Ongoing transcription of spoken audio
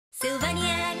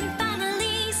Sylvanian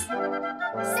Families.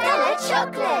 Stella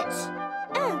Chocolate.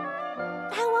 Oh,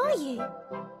 how are you?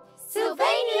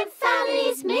 Sylvanian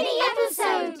Families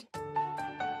mini-episode.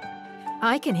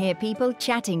 I can hear people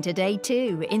chatting today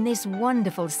too in this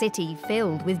wonderful city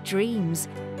filled with dreams.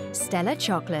 Stella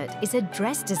Chocolate is a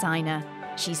dress designer.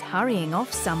 She's hurrying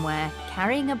off somewhere,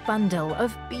 carrying a bundle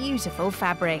of beautiful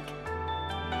fabric.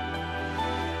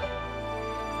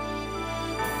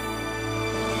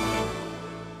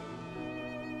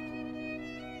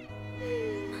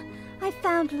 I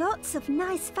found lots of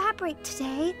nice fabric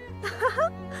today.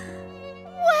 Wow!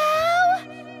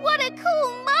 What a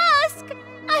cool mask!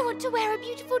 I want to wear a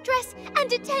beautiful dress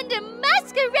and attend a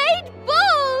masquerade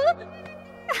ball!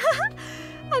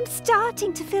 I'm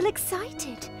starting to feel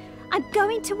excited. I'm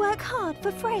going to work hard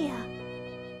for Freya.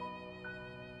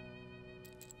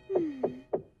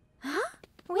 Huh?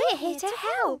 We're here to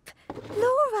help.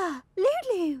 Laura,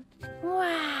 Lulu.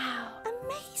 Wow!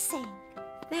 Amazing.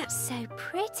 That's so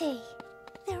pretty.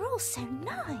 They're all so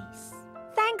nice.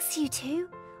 Thanks, you two.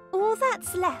 All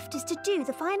that's left is to do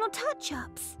the final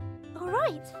touch-ups. All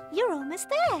right, you're almost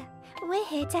there. We're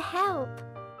here to help.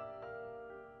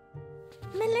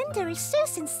 Melinda is so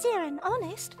sincere and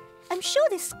honest. I'm sure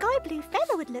this sky blue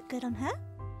feather would look good on her.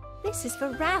 This is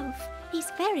for Ralph. He's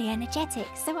very energetic,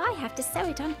 so I have to sew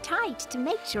it on tight to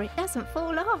make sure it doesn't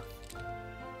fall off.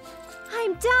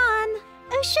 I'm done.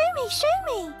 Oh, show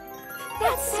me.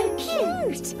 That's so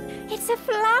cute. It's a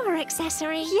flower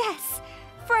accessory. Yes,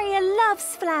 Freya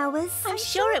loves flowers. I'm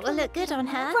sure it will look good on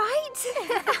her. Right?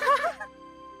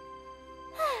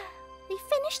 We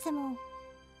finished them all.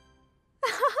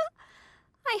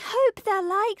 I hope they'll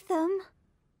like them.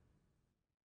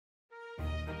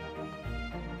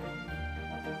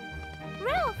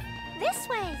 Ralph, this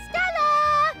way.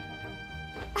 Stella!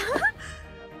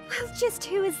 Well, just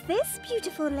who is this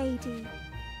beautiful lady?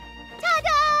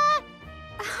 Ta-da!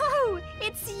 Oh,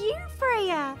 it's you,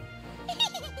 Freya.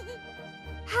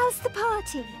 How's the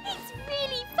party? It's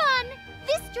really fun.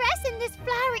 This dress and this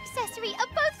flower accessory are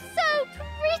both so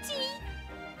pretty.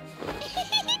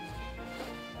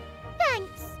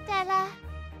 Thanks, Stella.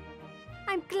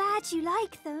 I'm glad you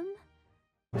like them.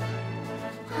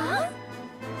 Huh?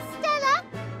 Stella,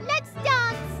 let's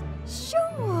dance.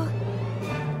 Sure.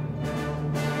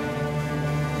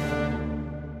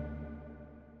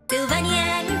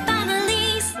 Sylvanian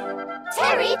Families.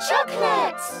 Terry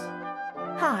Chocolate.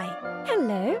 Hi.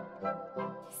 Hello.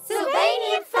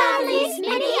 Sylvanian Families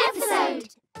mini-episode.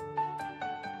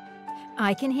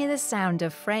 I can hear the sound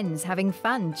of friends having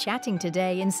fun chatting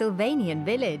today in Sylvanian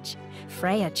Village.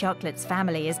 Freya Chocolate's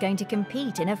family is going to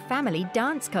compete in a family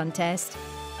dance contest.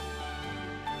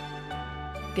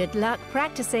 Good luck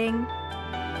practicing.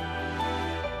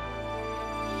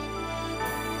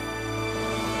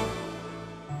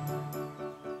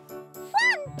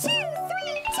 One, two,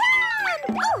 three,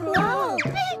 turn! Oh,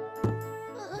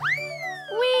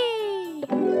 Whee!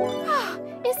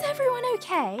 Is everyone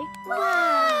okay?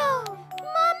 Wow!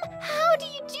 Mum, how do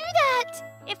you do that?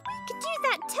 if we could do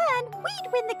that turn,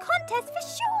 we'd win the contest for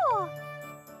sure.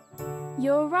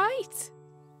 You're right.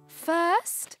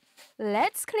 First,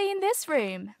 let's clean this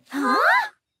room. Huh?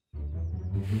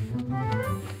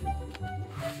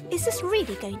 Is this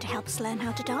really going to help us learn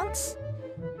how to dance?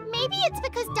 Maybe it's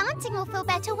because dancing will feel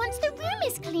better once the room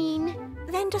is clean.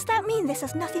 Then does that mean this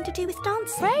has nothing to do with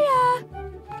dancing? Freya!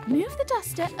 Move the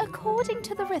duster according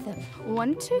to the rhythm.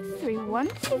 1, 2, 3, 1,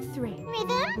 2, 3.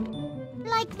 Rhythm?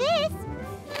 Like this?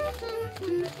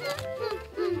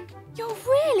 You're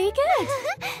really good.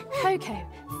 Coco,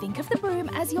 think of the broom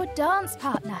as your dance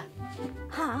partner.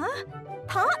 Huh?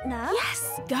 Partner?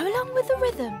 Yes, go along with the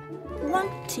rhythm. 1,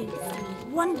 2, 3,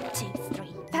 1, 2, 3.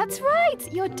 That's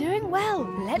right, you're doing well.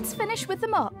 Let's finish with the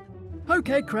mop.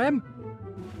 OK, Creme.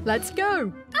 Let's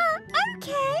go.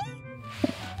 Okay.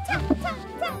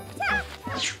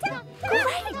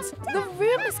 Great! The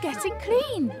room is getting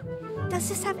clean. Does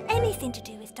this have anything to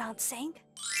do with dancing?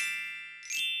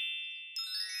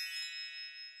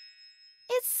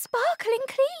 It's sparkling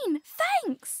clean.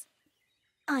 Thanks.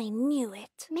 I knew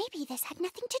it. Maybe this had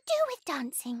nothing to do with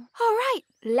dancing. All right,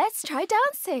 let's try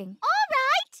dancing. All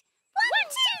right!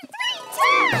 1, 2,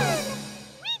 3, turn!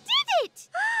 We did it!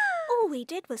 All we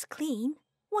did was clean.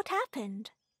 What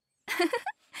happened?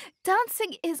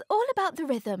 Dancing is all about the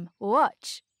rhythm.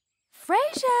 Watch.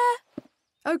 Frasier!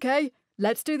 OK,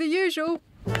 let's do the usual.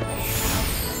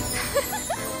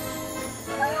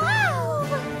 Wow!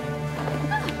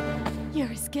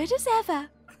 You're as good as ever.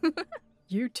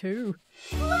 You too.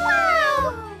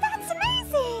 Wow! That's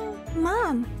amazing!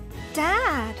 Mum,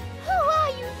 Dad. Who are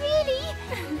you really?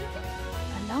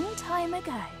 A long time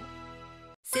ago.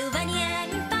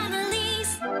 Sylvanian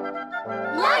Families.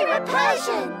 Lyra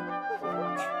Persian.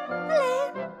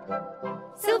 Hello.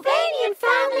 Sylvanian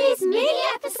Families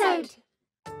mini-episode.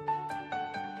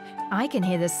 I can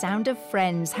hear the sound of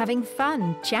friends having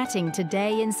fun chatting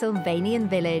today in Sylvanian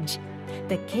Village.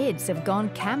 The kids have gone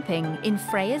camping in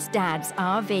Freya's dad's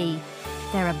RV.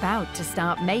 They're about to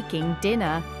start making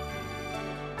dinner.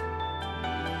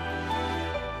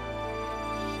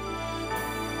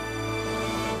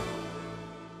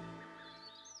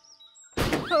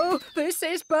 Oh, this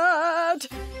is bad.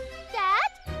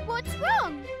 Dad, what's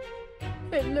wrong?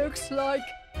 It looks like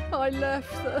I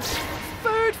left the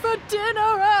food for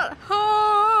dinner at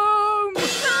home.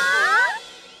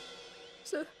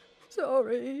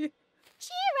 Sorry.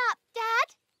 Cheer up,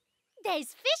 Dad.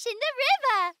 There's fish in the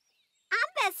river. And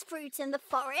there's fruit in the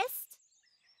forest.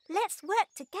 Let's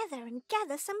work together and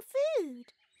gather some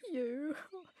food. You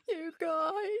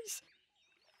guys.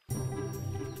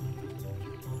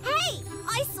 Hey,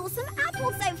 I saw some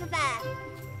apples over there.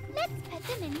 Let's put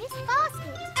them in this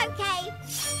basket. Okay.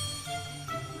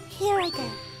 Here I go.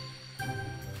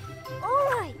 All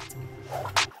right.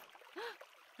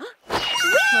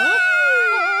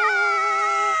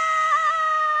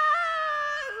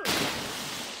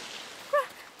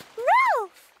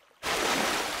 Ralph!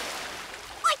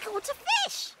 I caught a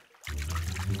fish.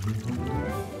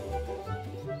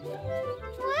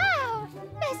 Wow,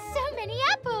 there's so many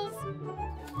apples.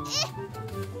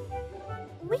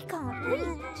 We can't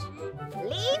reach.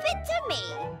 Leave it to me.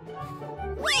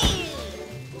 Whee!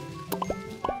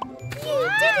 You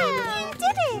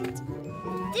did it!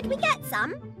 Did we get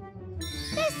some?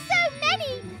 There's so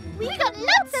many. We got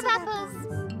lots of apples.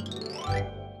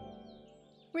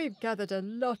 We've gathered a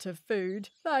lot of food.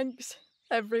 Thanks,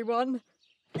 everyone.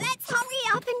 Let's hurry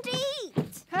up and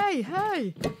eat. Hey!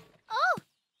 Oh,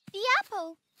 the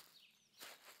apple.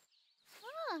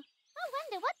 Oh, I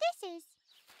wonder what this is.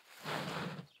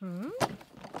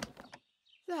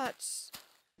 That's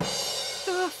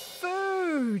the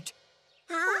food.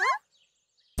 Huh?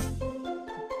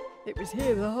 It was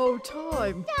here the whole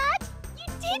time. Dad, you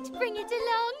did bring it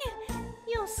along.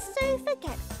 You're so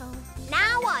forgetful.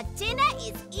 Now our dinner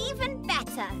is even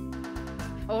better.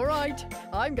 All right,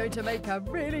 I'm going to make a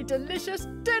really delicious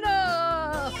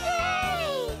dinner.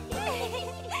 Yay!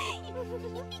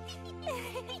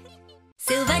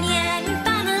 Sylvanian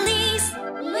Families.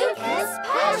 Lucas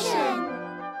Persian.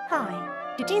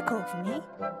 Hi, did you call for me?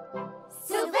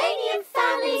 Sylvanian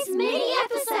Families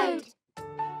mini-episode.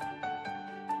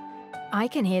 I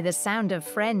can hear the sound of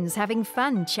friends having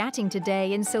fun chatting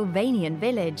today in Sylvanian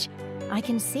Village. I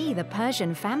can see the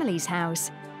Persian family's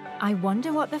house. I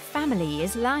wonder what the family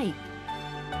is like.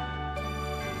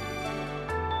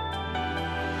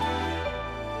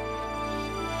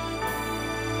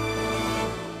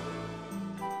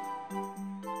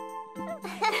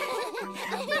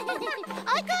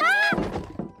 I got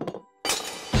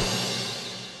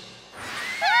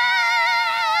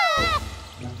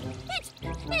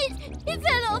It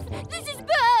fell off. This is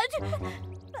bad.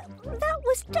 That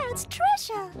was Dad's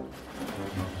treasure.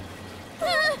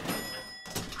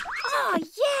 Oh,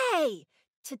 yay!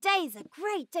 Today's a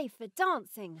great day for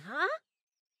dancing, huh?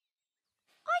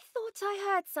 I thought I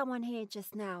heard someone here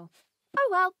just now. Oh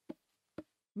well.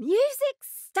 Music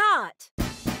start!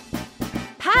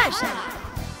 Persia!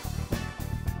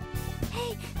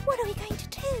 Hey, what are we going to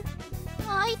do?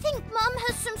 I think Mum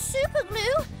has some super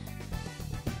glue.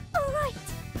 All right.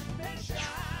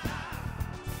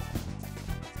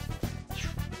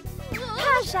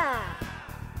 Persia!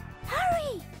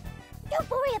 Hurry! Don't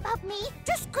worry about me.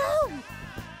 Just go.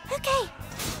 Okay.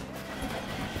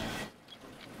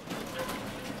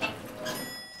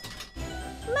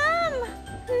 Mum!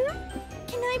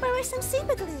 Can I borrow some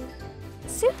super glue?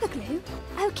 Super glue?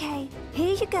 Okay,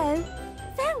 here you go.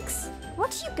 Thanks.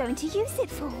 What are you going to use it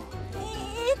for?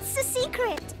 It's a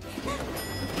secret.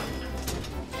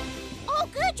 Oh,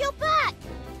 good, you're back.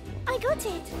 I got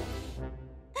it.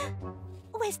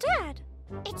 Where's Dad?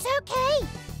 It's okay.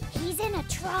 He's in a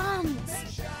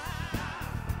trance.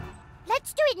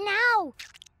 Let's do it now.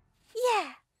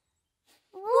 Yeah.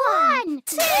 1,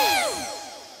 2.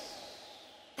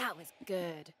 That was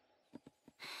good.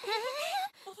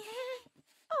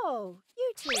 Oh,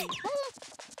 you two. Dad,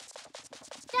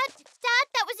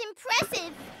 that was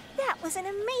impressive. That was an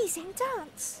amazing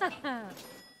dance.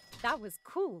 That was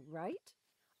cool, right?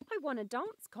 I won a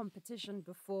dance competition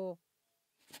before.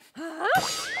 Huh?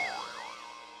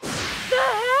 The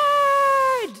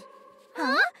head!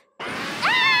 Huh?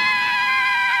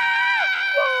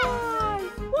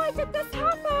 Why did this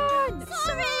happen?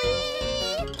 Sorry.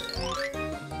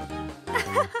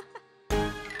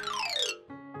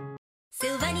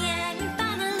 Sylvanian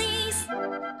Families.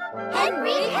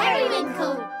 Henry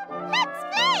Periwinkle. Let's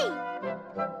play!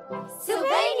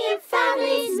 Sylvanian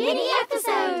Families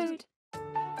mini-episode.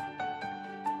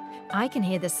 I can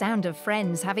hear the sound of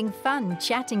friends having fun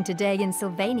chatting today in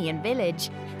Sylvanian Village.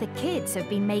 The kids have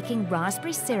been making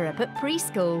raspberry syrup at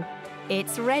preschool.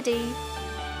 It's ready.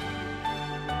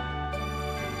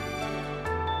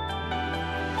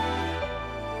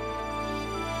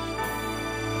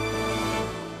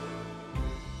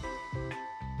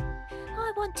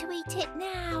 I want to eat it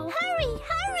now. Hurry,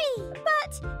 hurry!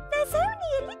 But there's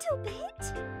only a little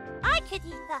bit. I could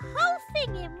eat the whole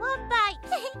thing in one bite.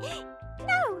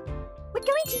 No, we're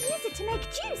going to use it to make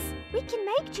juice. We can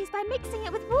make juice by mixing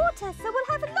it with water, so we'll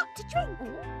have a lot to drink.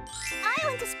 I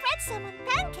want to spread some on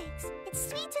pancakes. It's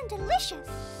sweet and delicious.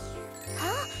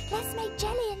 Huh? Let's make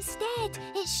jelly instead.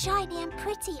 It's shiny and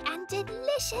pretty and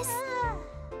delicious.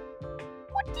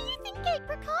 What do you think,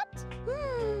 Apricot?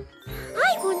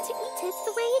 I want to eat it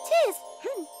the way it is.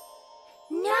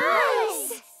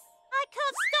 Nice! I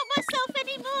can't stop myself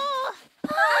anymore.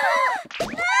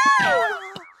 No!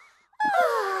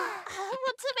 I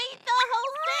want to eat the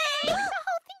whole thing. The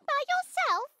whole thing by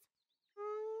yourself?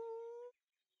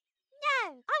 No,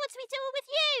 I want to eat it all with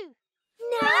you.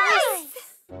 Nice!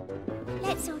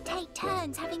 Let's all take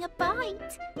turns having a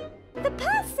bite. The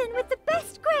person with the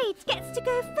best grades gets to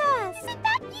go first. Isn't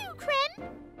that you, Krim?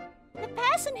 The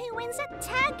person who wins a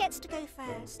tag gets to go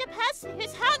first. The person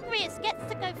who's hungriest gets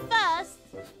to go first.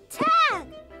 Tag!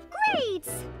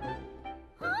 Grades!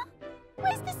 Huh?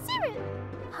 Where's the syrup?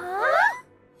 Huh?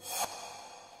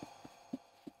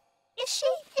 Is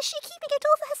she keeping it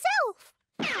all for herself?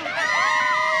 No!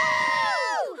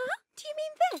 Huh? Do you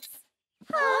mean this?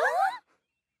 Huh?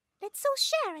 Let's all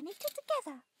share and eat it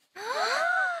together.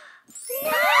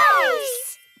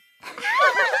 Nice!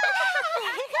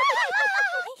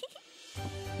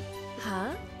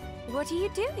 Huh? What are you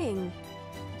doing?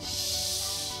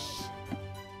 Shh.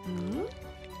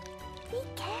 Be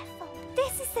careful.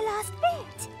 This is the last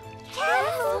bit.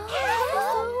 Careful,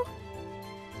 careful.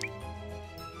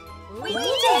 We did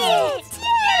it!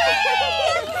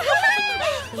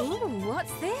 Ooh,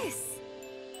 what's this?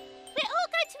 We're all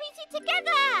going to eat it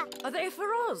together. Are they for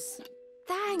us?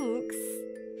 Thanks.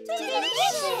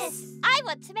 Delicious! I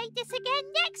want to make this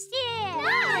again next year.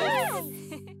 Nice!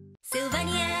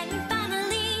 Sylvanian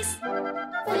Families.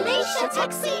 Felicia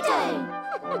Tuxedo.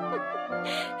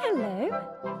 Hello.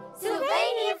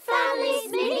 Sylvanian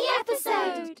Families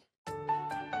mini-episode.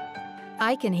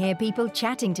 I can hear people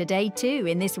chatting today too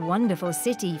in this wonderful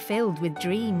city filled with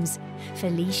dreams.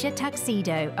 Felicia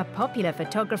Tuxedo, a popular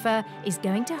photographer, is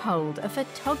going to hold a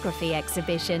photography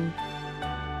exhibition.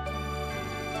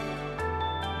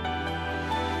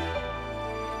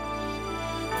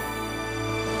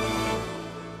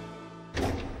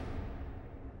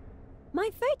 My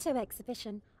photo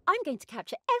exhibition. I'm going to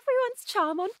capture everyone's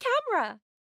charm on camera.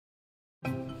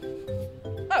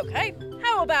 Okay,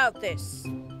 how about this?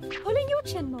 Pull in your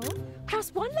chin more,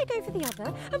 cross one leg over the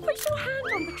other, and put your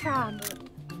hand on the tram.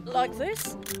 Like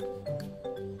this?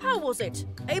 How was it?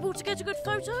 Able to get a good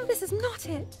photo? This is not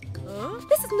it. Huh?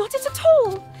 This is not it at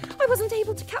all. I wasn't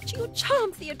able to capture your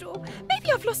charm, Theodore.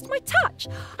 Maybe I've lost my touch.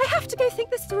 I have to go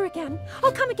think this through again.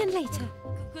 I'll come again later.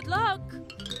 Good luck.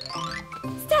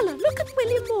 Stella, look at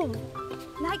William more.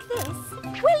 Like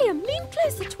this? William, lean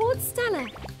closer towards Stella.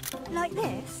 Like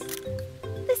this?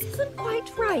 This isn't quite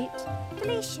right.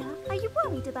 Felicia, are you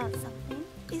worried about something?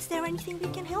 Is there anything we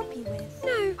can help you with?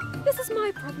 No, this is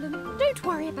my problem. Don't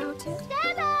worry about it.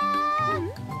 Stella!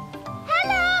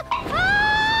 Hello!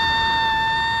 Ah!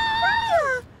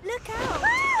 Look out!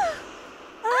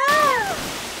 Ah!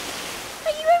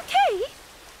 Are you okay?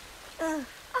 Oh,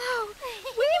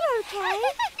 we're okay.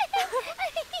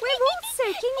 We're all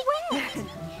soaking wet.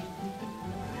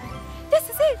 This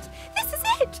is it! This is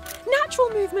it! Natural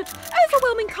movement,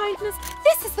 overwhelming kindness.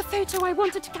 This is the photo I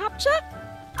wanted to capture.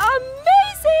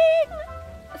 Amazing!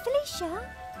 Felicia?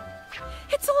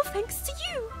 It's all thanks to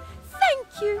you.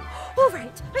 Thank you. All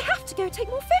right, I have to go take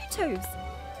more photos.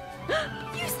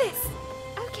 Use this.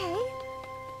 Okay.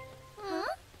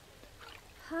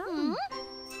 Huh?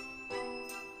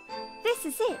 This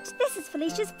is it. This is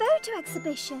Felicia's photo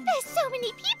exhibition. There's so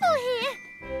many people here.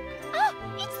 Oh,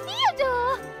 it's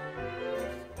Theodore.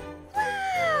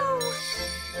 Wow.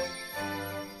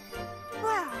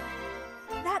 Wow.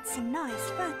 That's a nice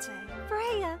photo.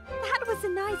 Freya, that was a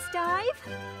nice dive.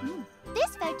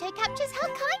 This photo captures how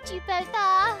kind you both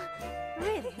are.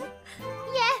 Really?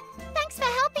 Yeah, thanks for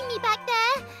helping me back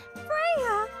there.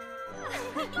 Freya!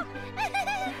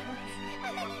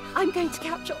 I'm going to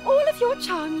capture all of your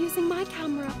charm using my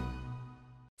camera.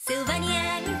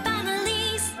 Sylvanian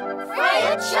Families.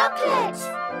 Freya Chocolate!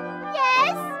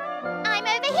 Yes? I'm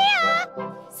over here!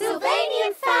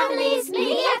 Sylvanian Families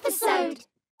mini-episode!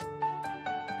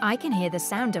 I can hear the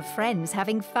sound of friends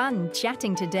having fun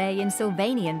chatting today in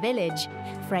Sylvanian Village.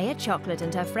 Freya Chocolate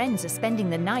and her friends are spending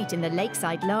the night in the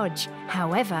lakeside lodge.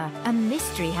 However, a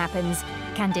mystery happens.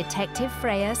 Can Detective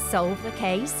Freya solve the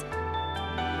case?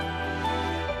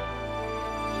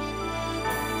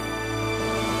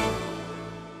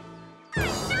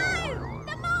 No!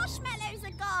 The marshmallows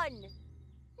are gone!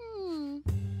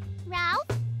 Ralph?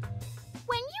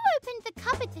 When you opened the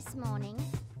cupboard this morning,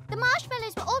 the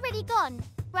marshmallows were already gone,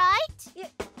 right? Yeah.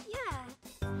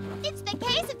 It's the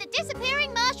case of the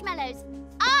disappearing marshmallows.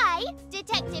 I,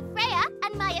 Detective Freya,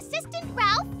 and my assistant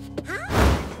Ralph,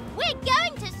 we're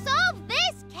going to solve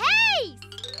this case!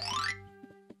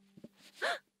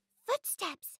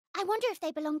 Footsteps. I wonder if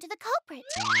they belong to the culprit.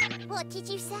 What did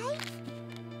you say?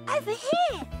 Over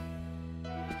here!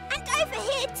 And over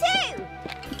here too!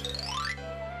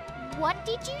 What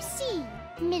did you see,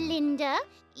 Melinda?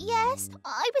 Yes,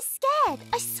 I was scared.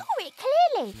 I saw it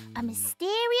clearly. A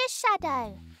mysterious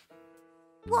shadow.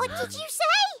 What did you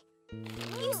say?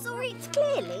 You saw it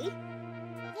clearly?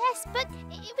 Yes, but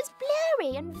it was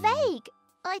blurry and vague.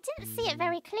 I didn't see it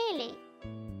very clearly.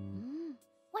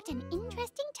 What an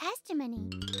interesting testimony.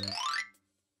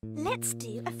 Let's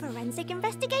do a forensic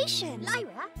investigation.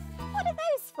 Lyra, what are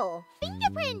those for?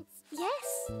 Fingerprints!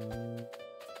 Yes.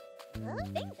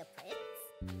 Fingerprints?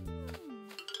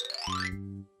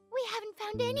 We haven't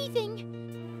found anything.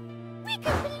 We're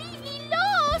completely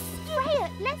lost! Freya,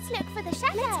 let's look for the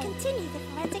shadow. Let's continue the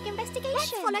forensic investigation.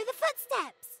 Let's follow the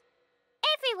footsteps.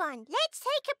 Everyone, let's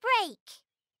take a break.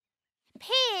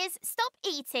 Piers, stop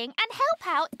eating and help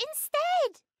out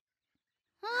instead.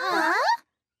 Huh?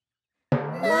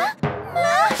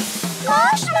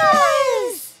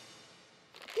 Marshmallows!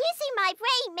 Using my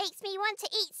brain makes me want to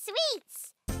eat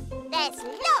sweets. There's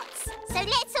lots, so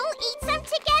let's all eat some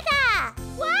together.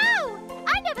 Wow!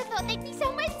 I never thought they'd be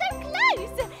somewhere so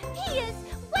close. Piers,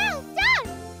 well done.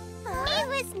 It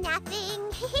was nothing.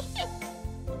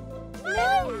 No.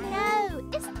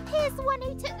 Isn't Piers the one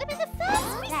who took them in the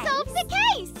first? We solved the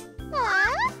case.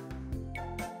 Huh?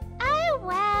 Oh,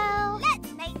 well.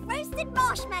 Let's make roasted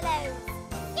marshmallows.